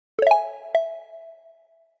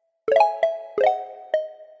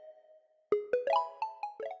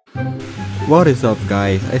What is up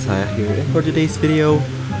guys, Isaah here, and for today's video,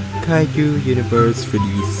 Kaiju Universe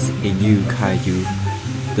released a new Kaiju,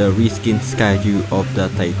 the reskinned Kaiju of the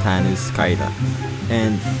TITANUS SCYLLA,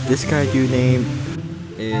 and this Kaiju name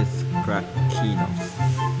is KARKINOS.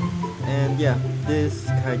 And yeah, this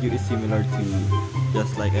Kaiju is similar to,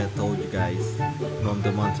 just like I told you guys, from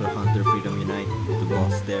the Monster Hunter Freedom Unite, the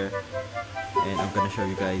boss there. And I'm gonna show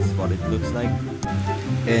you guys what it looks like.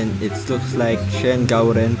 And it looks like Shen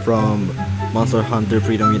Gauren from Monster Hunter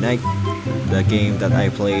Freedom Unite, the game that I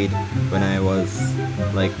played when I was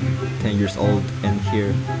like 10 years old. And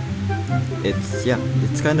here it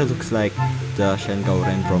kind of looks like the Shen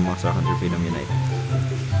Gauren from Monster Hunter Freedom Unite.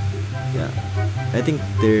 Yeah, I think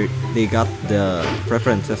they got the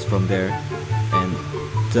references from there. And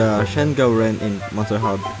the Shen Gauren in Monster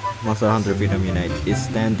Hunter Freedom Unite is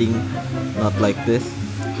standing, not like this.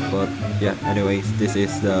 But yeah, anyways, this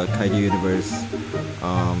is the Kaiju Universe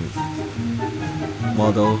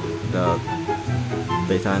model, the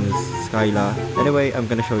TITANUS SCYLLA. Anyway, I'm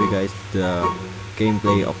gonna show you guys the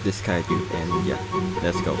gameplay of this Kaiju, and yeah,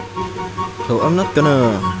 let's go. So I'm not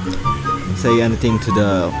gonna say anything to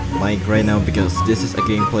the mic right now because this is a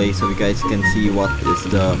gameplay, so you guys can see what is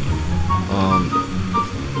the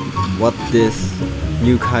what this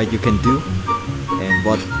new Kaiju can do and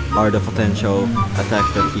what are the potential attacks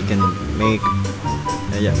that he can make.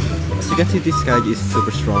 Yeah, as you can see, this Kaiju is super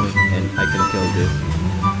strong and I can kill this.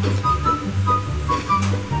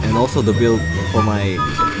 And also the build for my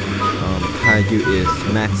Kaiju is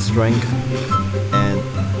max strength and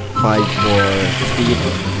 5 for speed.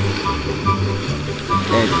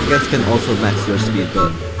 And you guys can also max your speed,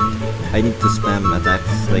 but I need to spam attacks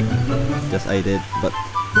like just I did, but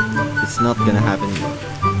it's not gonna happen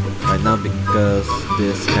right now because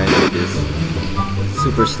this Kaiju is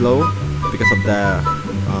super slow because of the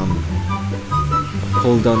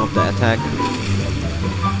cooldown of the attack.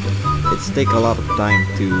 It's take a lot of time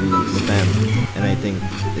to spam, and I think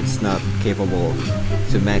it's not capable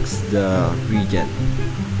to max the regen.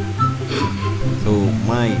 So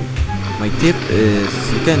my tip is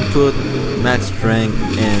you can put max strength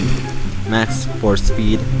and max for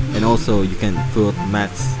speed, and also you can put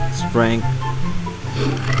max strength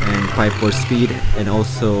and 5 for speed and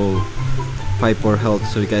also 5 for health,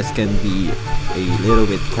 so you guys can be a little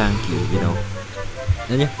bit tanky, you know.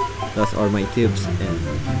 And yeah, those are my tips, and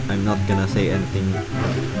I'm not gonna say anything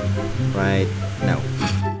right now.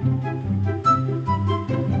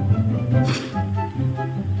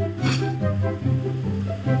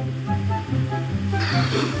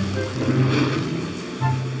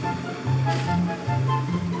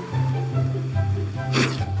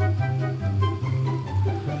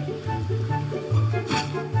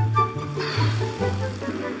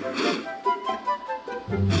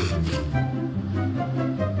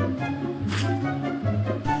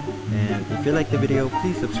 If you like the video,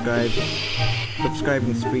 please subscribe. Subscribing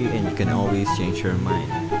is free and you can always change your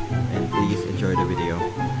mind. And please enjoy the video.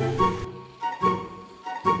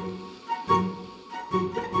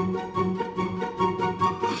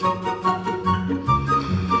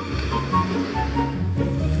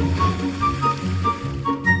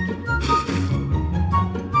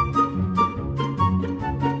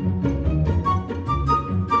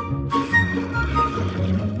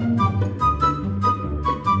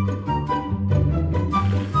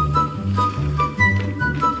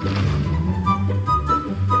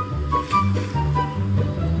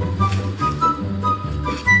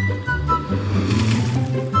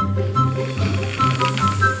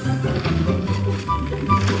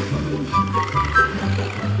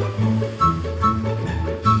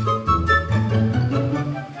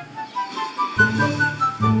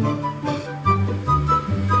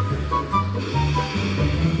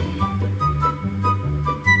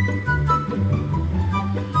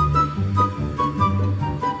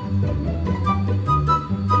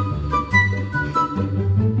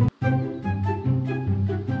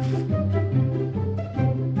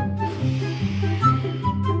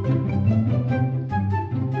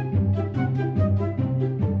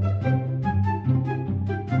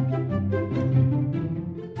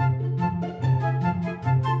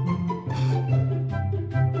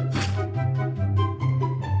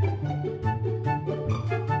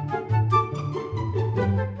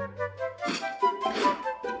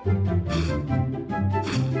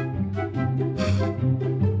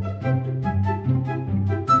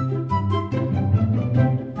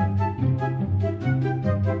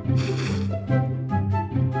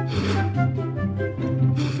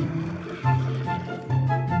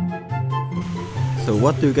 So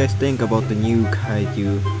what do you guys think about the new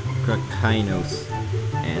Kaiju KARKINOS?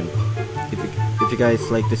 And if if you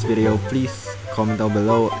guys like this video, please comment down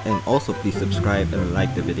below, and also please subscribe and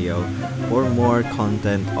like the video for more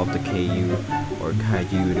content of the KU or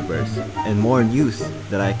Kaiju universe and more news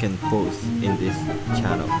that I can post in this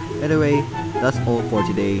channel. Anyway, that's all for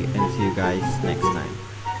today, and see you guys next time.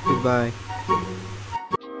 Goodbye.